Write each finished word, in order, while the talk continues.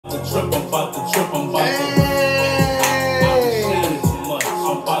to trip, I'm about to trip, I'm about to. I'm saying too much.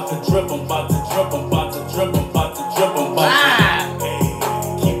 I'm about to drip, I'm about to drip, I'm about to drip, I'm about to drip, I'm about to. Hey,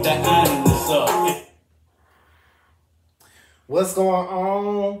 keep that ironiness up. What's going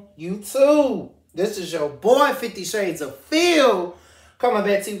on, YouTube? This is your boy 50 Shades of Phil coming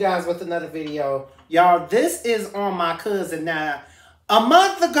back to you guys with another video. Y'all, this is on my cousin. Now, a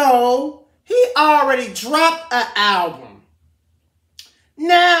month ago, he already dropped an album.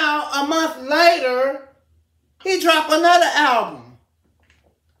 Now, a month later, he dropped another album.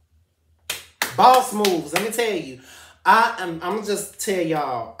 Boss moves. Let me tell you. I'm gonna just tell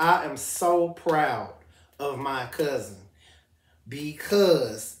y'all, I am so proud of my cousin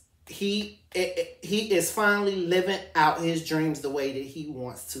because he is finally living out his dreams the way that he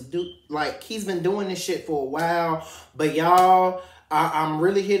wants to do. Like, he's been doing this shit for a while, but y'all, I'm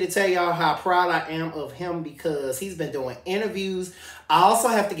really here to tell y'all how proud I am of him because he's been doing interviews. I also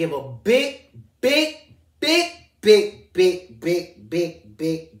have to give a big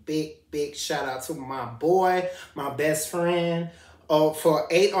shout out to my boy, my best friend, for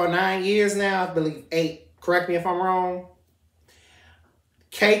 8 or 9 years now. I believe 8. Correct me if I'm wrong.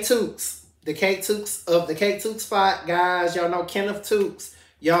 K-Tooks. The K-Tooks of the K-Tooks spot, guys. Y'all know Kenneth Tooks.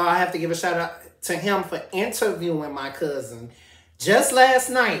 Y'all, I have to give a shout out to him for interviewing my cousin just last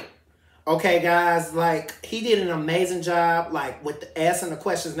night. Okay, guys, like, he did an amazing job, like, with the asking the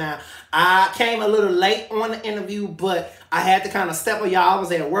questions. Now, I came a little late on the interview, but I had to kind of step on y'all. I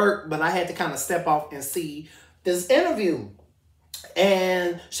was at work, but I had to kind of step off and see this interview.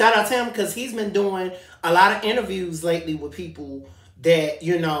 And shout out to him because he's been doing a lot of interviews lately with people that,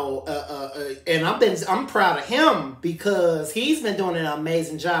 you know, and I'm proud of him because he's been doing an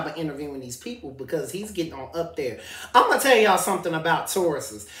amazing job of interviewing these people because he's getting on up there. I'm going to tell y'all something about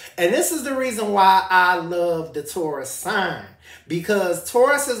Tauruses. And this is the reason why I love the Taurus sign. Because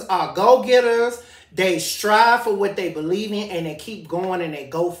Tauruses are go-getters. They strive for what they believe in and they keep going and they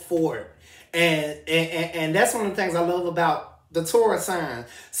go for it. And that's one of the things I love about the Taurus sign.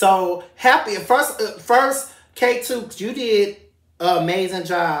 So happy. First K2, you did amazing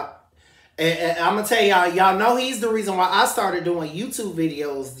job. And I'm gonna tell y'all know he's the reason why I started doing YouTube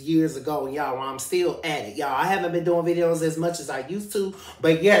videos years ago, and y'all, I'm still at it. Y'all, I haven't been doing videos as much as I used to,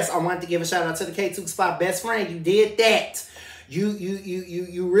 but yes, I wanted to give a shout out to the K2 spot best friend. You did that. You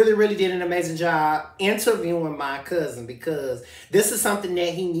really did an amazing job interviewing my cousin because this is something that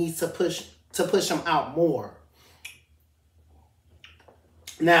he needs to push him out more.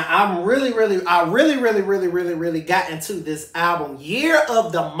 Now, I really got into this album, Year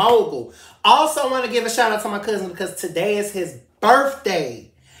of the Mogul. Also want to give a shout out to my cousin because today is his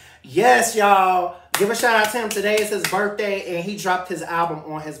birthday. Yes, y'all. Give a shout out to him. Today is his birthday, and he dropped his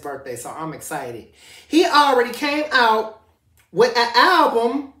album on his birthday, so I'm excited. He already came out with an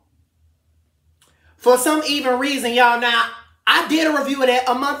album for some even reason, y'all. Now, I did a review of that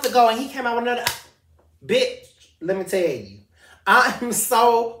a month ago, and he came out with another. Bitch, let me tell you. I am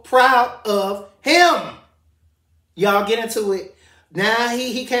so proud of him. Y'all get into it. Now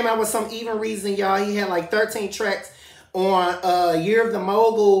he came out with some even reason, y'all. He had like 13 tracks on Year of the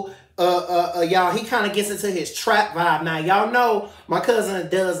Mogul. Y'all, he kind of gets into his trap vibe. Now, y'all know my cousin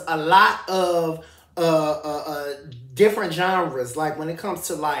does a lot of different genres. Like when it comes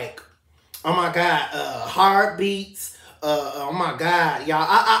to like, oh my God, hard beats. Oh my God, y'all.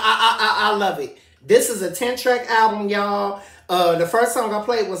 I love it. This is a 10-track album, y'all. The first song I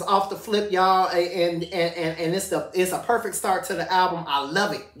played was Off the Flip, y'all, and it's a perfect start to the album. I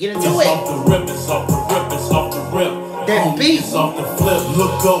love it. Get into it. Off the rip, it's off the rip, it's off the rip. That beat. It's off the flip.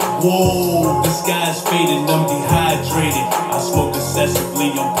 Look up, whoa, the sky's fading, I'm dehydrated. I smoke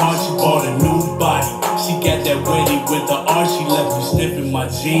excessively, I'm parched, bought a new body. She got that ready with the arch, she left me stiff in my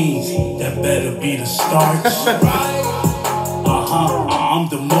jeans. That better be the starch. Right? I'm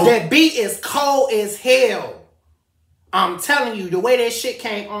the most. That beat is cold as hell. I'm telling you, the way that shit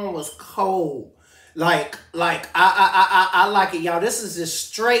came on was cold. Like I like it, y'all. This is just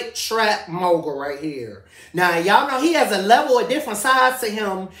straight trap mogul right here. Now, y'all know he has a level of different sides to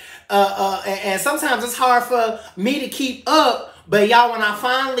him. And sometimes it's hard for me to keep up. But y'all, when I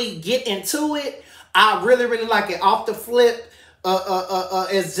finally get into it, I really like it. Off the Flip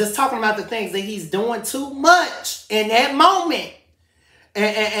is just talking about the things that he's doing too much in that moment.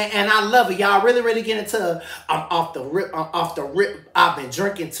 And I love it. Y'all really get into I'm off the rip. I've been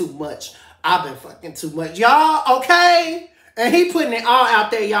drinking too much. I've been fucking too much. Y'all, okay? And he putting it all out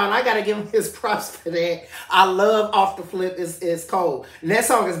there, y'all. And I gotta give him his props for that. I love Off the Flip. It's cold. And that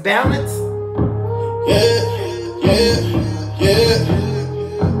song is Balance. Yeah.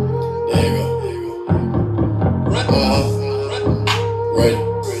 There you go. Right.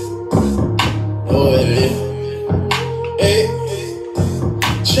 Oh, baby. Hey,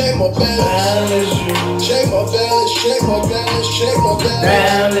 check my balance. Check my balance. Check my balance. Check my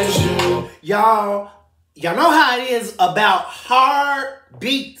balance. Y'all know how it is about hard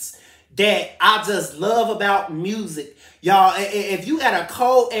beats that I just love about music. Y'all, if you got a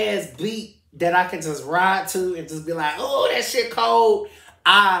cold ass beat that I can just ride to and just be like, oh, that shit cold.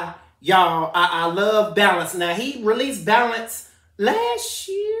 I love Balance. Now, he released Balance last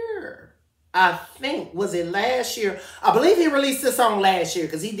year. I think, was it last year? I believe he released this song last year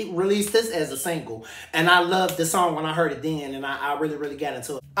because he did release this as a single. And I loved the song when I heard it then, and I really, really got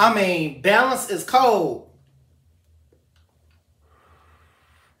into it. I mean, Balance is cold.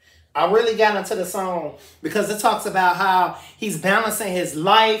 I really got into the song because it talks about how he's balancing his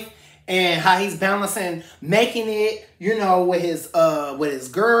life and how he's balancing making it, you know, with his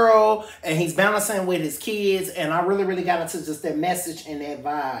girl, and he's balancing with his kids. And I really, really got into just that message and that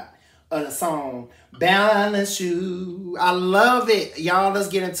vibe of the song. Balance you. I love it. Y'all, let's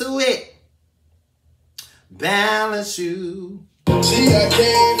get into it. Balance you. See, I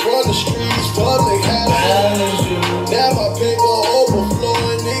came from the streets, public house. Now my paper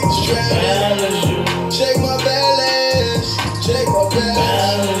overflowing, niggas trapping. Check my balance, check my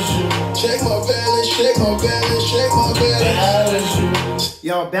balance. Check my balance, check my balance, check my balance.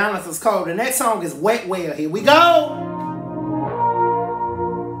 Yo, Balance is cold. The next song is Wet Well. Here we go.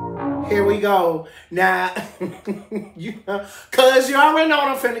 Here we go. Now, you know, cause you already know what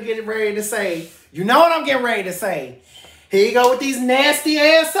I'm finna get ready to say. You know what I'm getting ready to say. Here you go with these nasty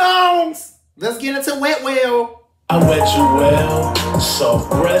ass songs. Let's get into Wet Well. I wet you well, soft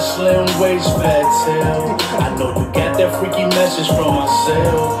breast, slim waist, fat tail. I know you got that freaky message from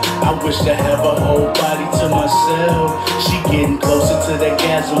myself. I wish to have a whole body to myself. She getting closer to that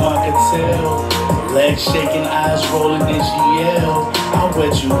gasm, I could tell. Legs shaking, eyes rolling, then she yell. I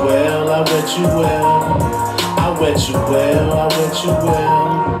wet you well, I wet you well. I wet you well, I wet you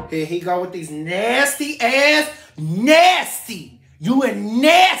well. Here he go with these nasty ass, nasty. You a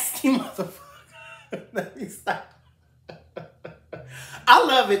nasty motherfucker. Let me stop. I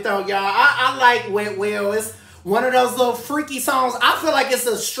love it though, y'all. I like Wet Well. It's one of those little freaky songs. I feel like it's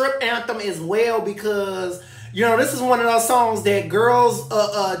a strip anthem as well because, you know, this is one of those songs that girls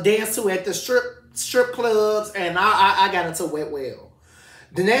dance to at the strip clubs, and I got into Wet Well.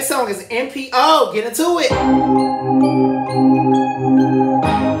 The next song is NPO. Get into it.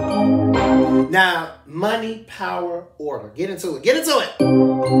 Now, Money, Power, Order. Get into it. Get into it.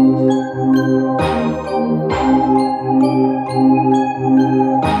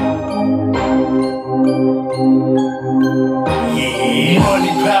 Yeah,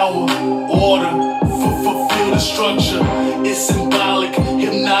 money, power, order, fulfill the structure. It's symbolic,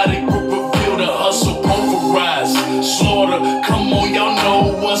 hypnotic, reveal the hustle, pulverize, slaughter. Come on, y'all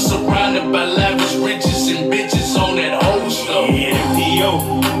know what's surrounded by lavish riches and bitches on that whole stuff. Yeah, MPO,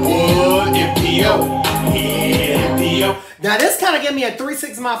 what MPO? Yeah, MPO. Now this kind of gave me a 3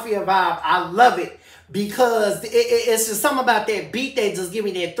 6 Mafia vibe. I love it because it's just something about that beat that just give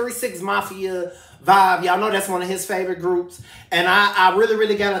me that 3 6 Mafia vibe. Y'all know that's one of his favorite groups. And I really,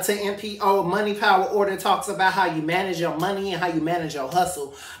 really got into NPO. Money, Power, Order talks about how you manage your money and how you manage your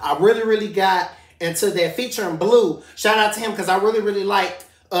hustle. I really, really got into that featuring Blue. Shout out to him because I really, really liked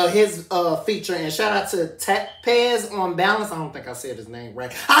his feature. And shout out to Tapez on Balance. I don't think I said his name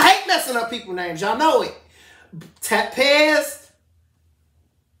right. I hate messing up people's names. Y'all know it. Tapez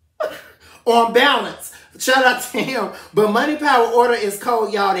on Balance. Shout out to him. But Money, Power, Order is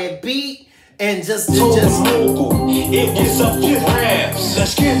cold, y'all. That beat and just Mogul. It was up for grabs.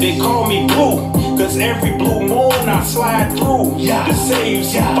 They call me Blue, cause every blue moon I slide through. The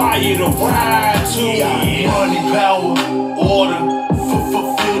saves fire to ride to. Money, power, order,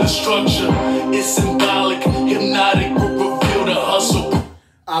 fulfill the structure. It's symbolic, hypnotic, reveal the hustle.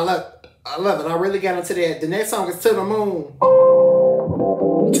 I love it. I really got into that. The next song is To the Moon.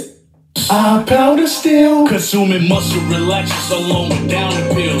 I powder still, consuming muscle relaxers along with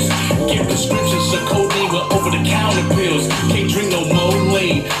downer pills. Give prescriptions of codeine with over-the-counter pills. Can't drink no more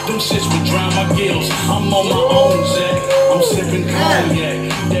lean, them shits would drown my gills. I'm on my own, Jack, I'm sipping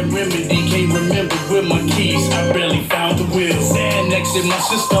cognac. That remedy can't remember with my keys, I barely found the wheel. Stand next in my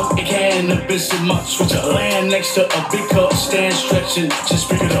system, a cannabis in my switcher. Land next to a big cup, stand stretching, just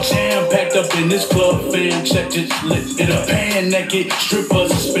pick it up. Jam packed up in this club, fan check, just lift it up. Pan naked,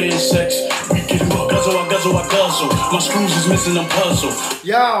 strippers and spin sex. We get him up, guzzle, I guzzle, I guzzle. My screws is missing a puzzle.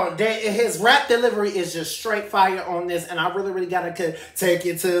 Yo, his rap delivery is just straight fire on this, and I really, really gotta take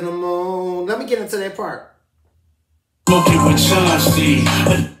it to the moon. Let me get into that part. Smoking with Chauncey.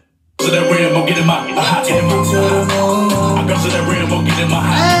 So that Rambo get in my hot. I guzzle that Rambo, get in my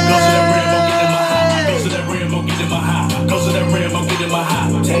hot. Guzzle that Rambo, get in my hot.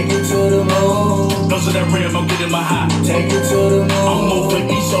 in my high. Take it to the moon. I'm over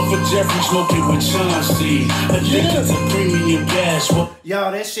east off of Jeffrey, smoking with Chauncey. Addicted to premium gas.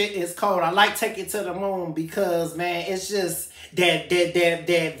 Yo, that shit is cold. I like Take It to the Moon because, man, it's just that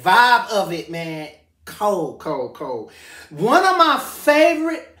vibe of it, man. Cold, cold, cold. One of my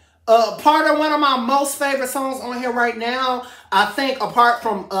favorite, part of one of my most favorite songs on here right now, I think apart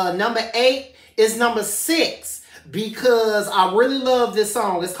from number 8, is number 6. Because I really love this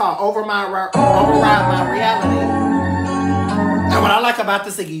song. It's called Override My Reality. And what I like about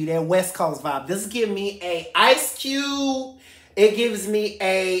this, it gives you that West Coast vibe. This gives me a Ice Cube. It gives me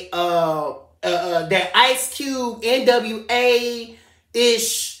a that Ice Cube NWA-ish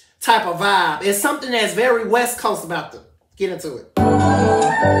type of vibe. It's something that's very West Coast about them. Get into it.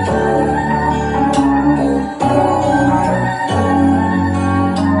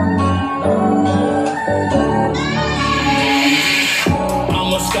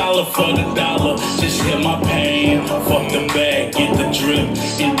 For the dollar, just hit my pain. Fuck the bag, get the drip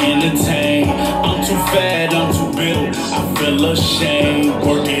and entertain. I'm too fat, I'm too built, I feel ashamed.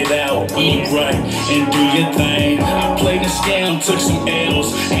 Work it out, eat right, and do your thing. I played the scam, took some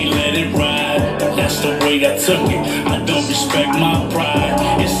L's, ain't let it ride. That's the way I took it, I don't respect my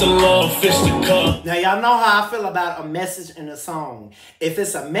pride. It's the love, fist the cup. Now y'all know how I feel about a message in a song. If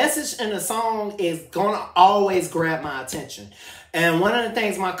it's a message in a song, it's gonna always grab my attention. And one of the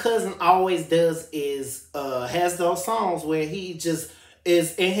things my cousin always does is has those songs where he just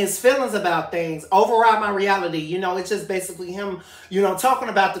is in his feelings about things. Override My Reality, you know, it's just basically him, you know, talking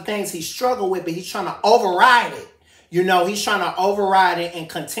about the things he struggled with, but he's trying to override it. You know, he's trying to override it and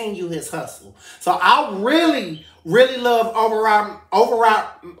continue his hustle. So I really, really love Override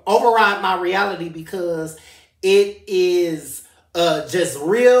My Reality because it is just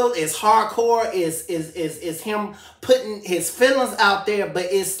real, it's hardcore, it's him putting his feelings out there, but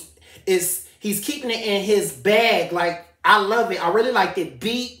it's he's keeping it in his bag. Like, I love it. I really like the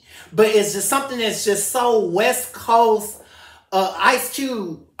beat, but it's just something that's just so West Coast Ice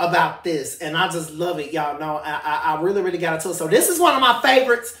Cube about this, and I just love it. Y'all know I really, really got into it. So this is one of my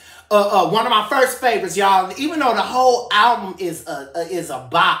favorites, one of my first favorites, y'all. Even though the whole album is a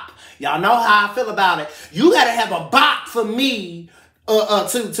bop. Y'all know how I feel about it. You gotta have a bop for me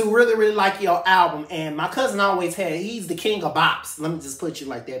to really, really like your album. And my cousin always he's the king of bops. Let me just put you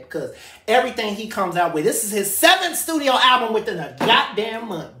like that because everything he comes out with, this is his 7th studio album within a goddamn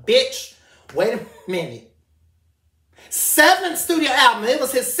month. Bitch, wait a minute. 7th studio album. It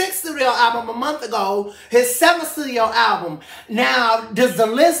was his 6th studio album a month ago. His 7th studio album. Now, does the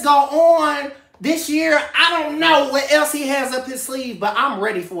list go on? This year, I don't know what else he has up his sleeve, but I'm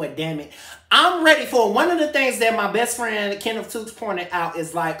ready for it, damn it. I'm ready for it. One of the things that my best friend, Kenneth Tooks, pointed out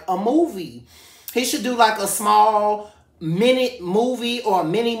is like a movie. He should do like a small minute movie or a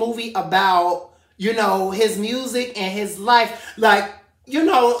mini movie about, you know, his music and his life. Like, you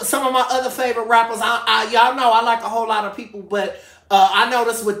know, some of my other favorite rappers, y'all know I like a whole lot of people, but I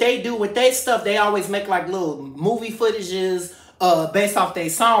notice what they do with their stuff, they always make like little movie footages, based off their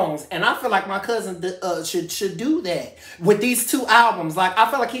songs, and I feel like my cousin should do that with these 2 albums. Like,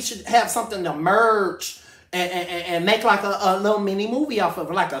 I feel like he should have something to merge and make like a little mini movie off of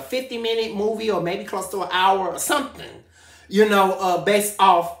it, like a 50-minute movie or maybe close to an hour or something, you know, based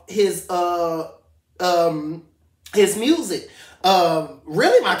off his music.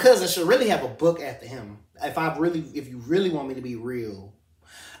 Really, my cousin should really have a book after him. If you really want me to be real.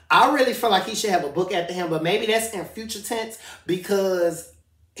 I really feel like he should have a book after him, but maybe that's in future tense because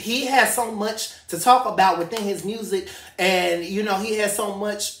he has so much to talk about within his music, and, you know, he has so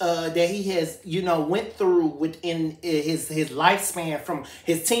much that he has, you know, went through within his lifespan from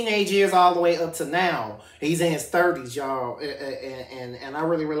his teenage years all the way up to now. He's in his 30s, y'all, and I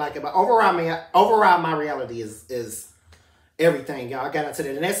really, really like it. But Override My Reality is everything, y'all. I got into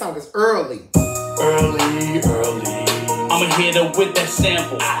that, and that song is early. I'ma hit up with that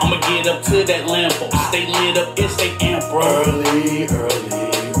sample. I'ma get up to that lampo. Stay lit up, it's they amp, bro. Early.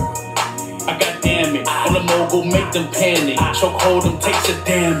 I got damn it. On the mogul, make them panic. Choke hold them, takes a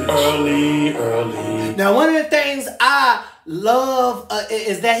damage. Early. Now, one of the things I love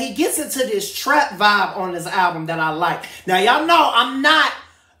is that he gets into this trap vibe on this album that I like. Now, y'all know I'm not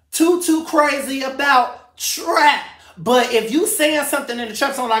too crazy about trap. But if you saying something in the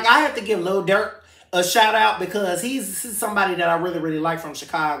trap song, like, I have to give Lil Durk a shout out because he's somebody that I really, really like from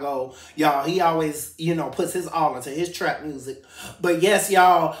Chicago. Y'all, he always, you know, puts his all into his trap music. But yes,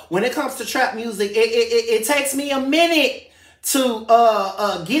 y'all, when it comes to trap music, it takes me a minute to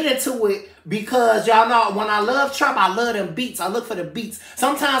get into it because y'all know when I love trap, I love them beats. I look for the beats.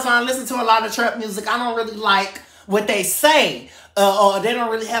 Sometimes when I listen to a lot of trap music, I don't really like what they say. or they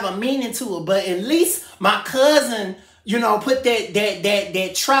don't really have a meaning to it. But at least my cousin, you know, put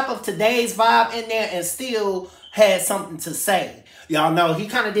that trap of today's vibe in there and still had something to say. Y'all know he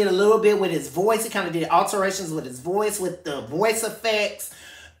kind of did a little bit with his voice. He kind of did alterations with his voice, with the voice effects,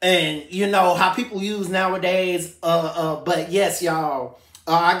 and you know how people use nowadays. But yes, y'all,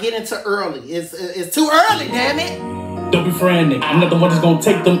 I get into early. It's too early, damn it. Don't be frantic, I'm not the one that's gonna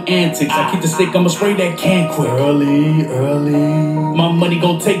take them antics. I keep the stick, I'ma spray that can quick. Early. My money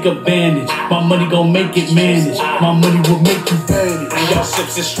gon' take advantage. My money gon' make it manage. My money will make you vanish. Y'all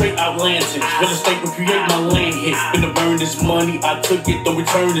sips is straight Atlantic. Real estate will create my land hit. Finna burn this money, I took it, don't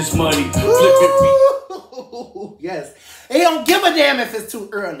return this money. Flip it. Yes. He don't give a damn if it's too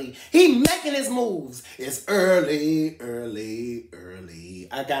early. He making his moves. It's early.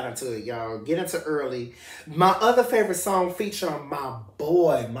 I got into it, y'all. Get into early. My other favorite song featuring my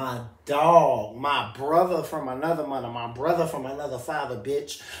boy, my dog, my brother from another mother, my brother from another father,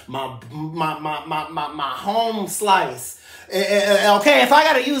 bitch. My home slice. Okay, if I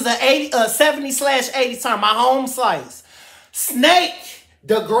gotta use a 70/80 term, my home slice. Snake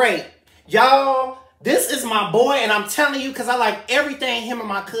the Great. Y'all, this is my boy, and I'm telling you, because I like everything him and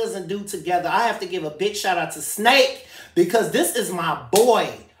my cousin do together. I have to give a big shout out to Snake, because this is my boy,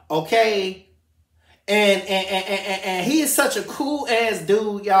 okay? And he is such a cool ass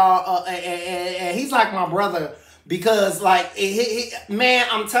dude, y'all. And he's like my brother, because like man,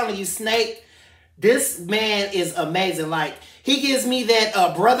 I'm telling you, Snake, this man is amazing. Like, he gives me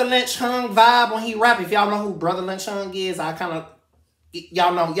that Brother Lynch Hung vibe when he rap. If y'all know who Brother Lynch Hung is, I kind of,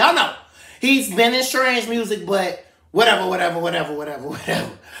 y'all know. He's been in strange music, but whatever.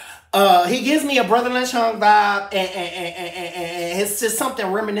 He gives me a Brother Lynch Hung vibe, and it's just something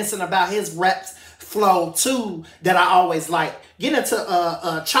reminiscent about his rap flow too that I always like. Get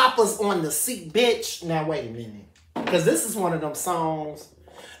into Choppers on the Seat, bitch. Now wait a minute, because this is one of them songs.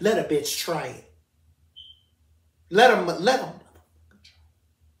 Let a bitch try it. Let him.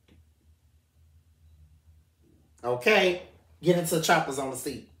 Okay, get into Choppers on the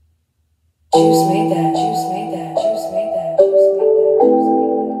Seat. Juice made that.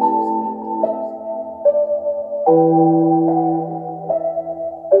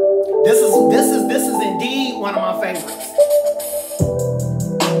 This is indeed one of my favorites.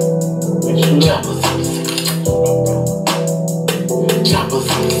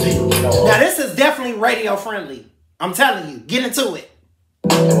 Now this is definitely radio friendly. I'm telling you, get into it.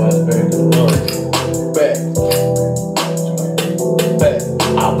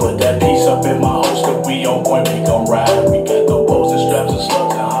 I put that piece up in my holster, we on point, we gon' ride. We got the bows and straps and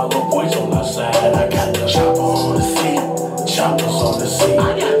slugs and hollow points on our side. I got the chopper on the seat, choppers on the seat.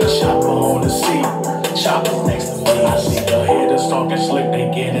 I got the chopper on the seat, choppers next to me. I see the hitters talking slick, they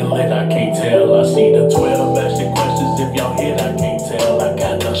getting lit, I can't tell. I see the 12 asking questions, if y'all hit, I can't tell. I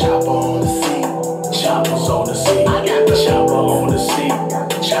got the chopper on the seat, choppers on the seat. I got the chopper on the seat,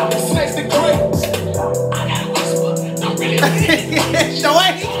 choppers next to Cryme. I got a whisper, I'm really The way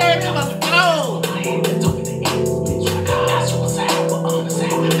he came in was cold.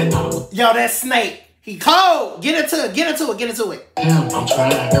 Yo, that Snake. He cold. Get into it. I'm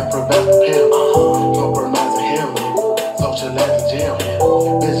trying to prevent the pill. Compromising him. Socializing jail.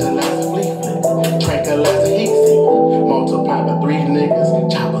 Visualizing leaflet. Tranquilizing heat seat. Multiply by 3 niggas.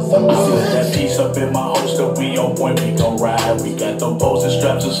 Choppers on the I put that piece up in my holster, we on point, we gon' ride. We got the bows and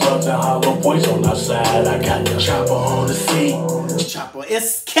straps and slugs and hollow points on our side. I got the chopper on the seat. Chopper.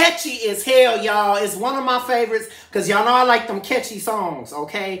 It's catchy as hell, y'all. It's one of my favorites, because y'all know I like them catchy songs,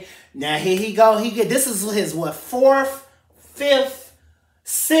 okay? Now, here he go. This is his, what, 4th, 5th,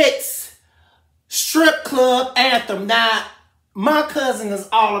 6th strip club anthem. Now, my cousin is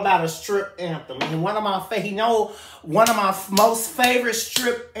all about a strip anthem. And one of my most favorite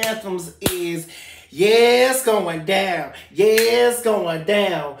strip anthems is "Yeah, it's going down. Yeah, it's going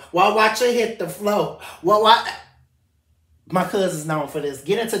down. While watch her hit the floor. My cousin's known for this.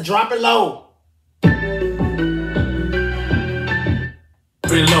 Get into Drop It Low.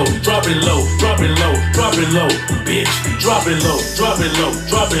 Drop it low, drop it low, drop it low, bitch. Drop it low, drop it low,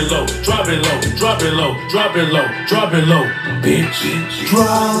 drop it low, drop it low, drop it low, drop it low, drop it low, bitch.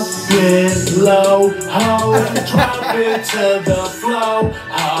 Drop it low, ho. Drop it to the flow,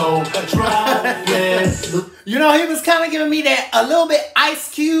 ho. Drop it. You know, he was kind of giving me that a little bit Ice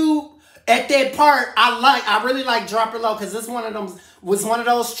Cube At that part, I really like Drop It Low because this one of them was one of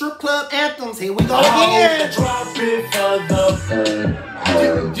those strip club anthems. Here we go again. Drop it for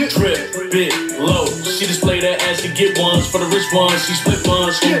the drip bit low. She display that as she get ones for the rich ones. She split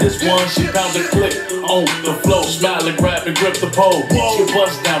ones from this one. She pound the click on the floor. Smile and grab and grip the pole. She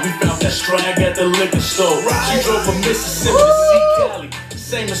bust down. We found that strag at the liquor store. She drove from Mississippi to see Cali.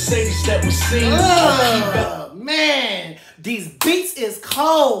 Same Mercedes that we seen. Man, these beats is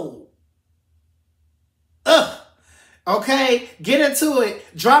cold. Okay, get into it.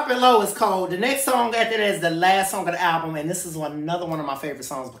 Drop It Low is cold. The next song after that is the last song of the album, and this is another one of my favorite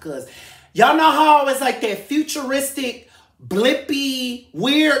songs because y'all know how it's like that futuristic, blippy,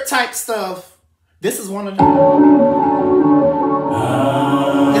 weird type stuff. This is one of them.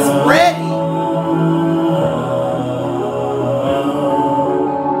 It's ready.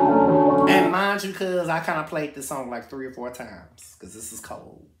 And mind you, cause I kind of played this song like 3 or 4 times because this is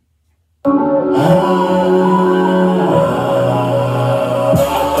cold. I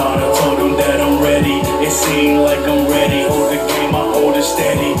thought I told them that I'm ready. It seemed like I'm ready. Hold the game, I hold it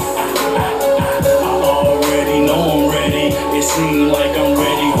steady. I already know I'm ready. It seemed like I'm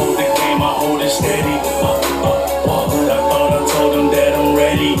ready. Hold the game, I hold it steady. I thought I told them that I'm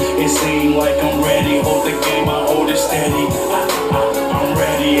ready. It seemed like I'm ready. Hold the game, I hold it steady. I'm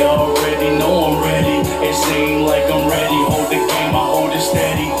ready, I already know I'm ready. It seemed like I'm ready. Hold the game, I hold it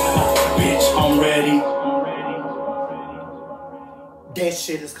steady. Bitch, I'm ready. That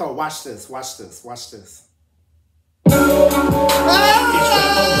shit is cold. Watch this. Watch this. Watch this. That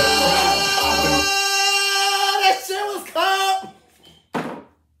shit was cold.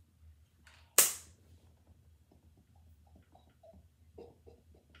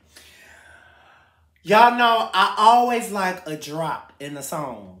 Y'all know I always like a drop in the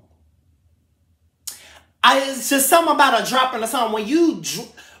song. It's just something about a drop in the song. When you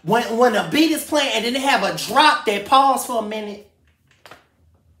when a beat is playing and then they have a drop that pause for a minute.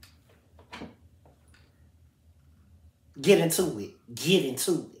 Get into it. Get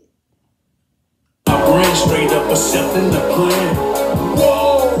into it. I ran straight up, accepting the plan.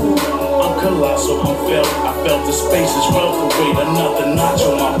 Whoa! I'm colossal, I'm felt. I felt the spaces felt the weight, another notch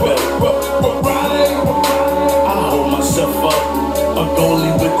on my belt. I hold myself up, a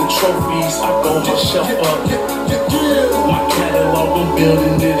goalie with the trophies. I go myself up. My catalog, I'm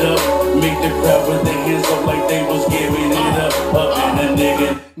building it up. Make the crowd with their hands up like they was giving it up in a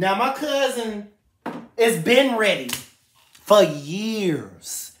nigga. Now my cousin has been ready for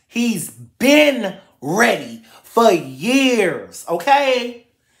years. He's been ready for years, okay?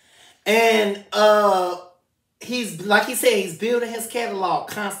 And he's, like he said, he's building his catalog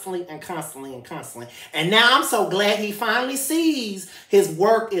constantly and constantly and constantly. And now I'm so glad he finally sees his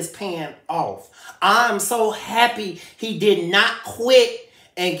work is paying off. I'm so happy he did not quit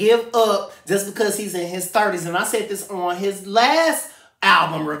and give up just because he's in his 30s. And I said this on his last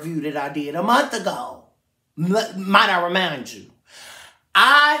album review that I did a month ago. Might I remind you?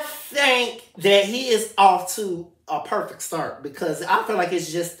 I think that he is off to a perfect start because I feel like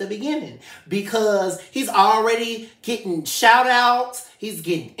it's just the beginning. Because he's already getting shout outs, he's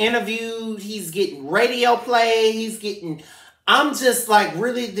getting interviewed, he's getting radio play, he's getting, I'm just like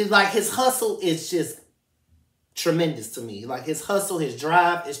really, like his hustle is just tremendous to me. Like his hustle, his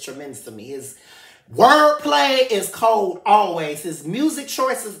drive is tremendous to me. His wordplay is cold always. His music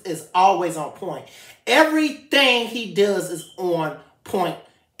choices is always on point. Everything he does is on point.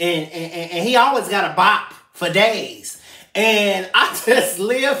 And he always got a bop for days. And I just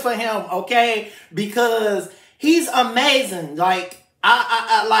live for him, okay? Because he's amazing. Like,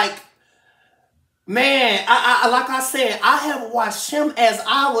 like I said, I have watched him as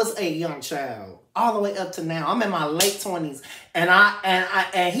I was a young child. All the way up to now. I'm in my late 20s.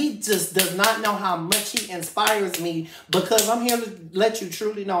 And he just does not know how much he inspires me because I'm here to let you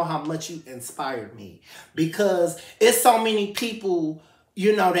truly know how much you inspired me. Because it's so many people,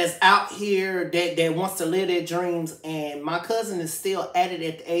 you know, that's out here that wants to live their dreams. And my cousin is still at it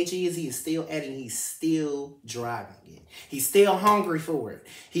at the age he is. He is still at it. He's still driving it. He's still hungry for it.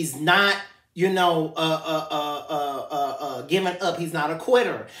 He's not, you know, giving up. He's not a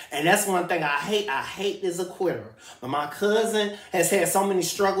quitter. And that's one thing I hate. I hate is a quitter. But my cousin has had so many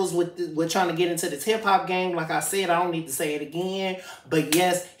struggles with trying to get into this hip-hop game. Like I said, I don't need to say it again. But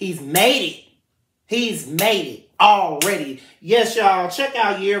yes, he's made it. He's made it already. Yes, y'all. Check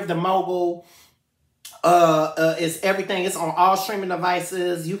out Year of the Mogul. It's everything. It's on all streaming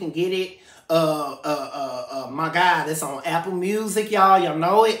devices. You can get it. My God, it's on Apple Music, y'all. Y'all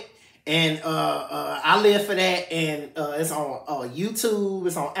know it. And I live for that. And it's on YouTube.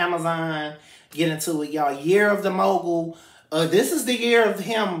 It's on Amazon. Get into it, y'all. Year of the Mogul. This is the year of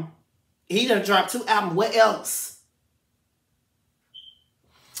him He done dropped 2 albums. What else?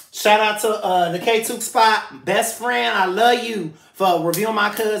 Shout out to the K2 Spot. Best friend, I love you for reviewing my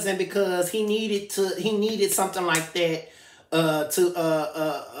cousin because he needed something like that to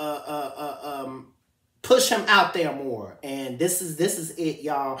push him out there more. And this is it,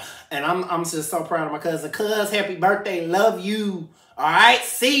 y'all. And I'm just so proud of my cousin. Cuz, happy birthday. Love you. All right,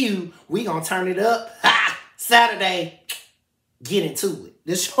 see you. We gonna turn it up. Ha! Saturday. Get into it.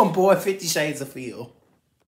 This your boy 50 Shades of Phil.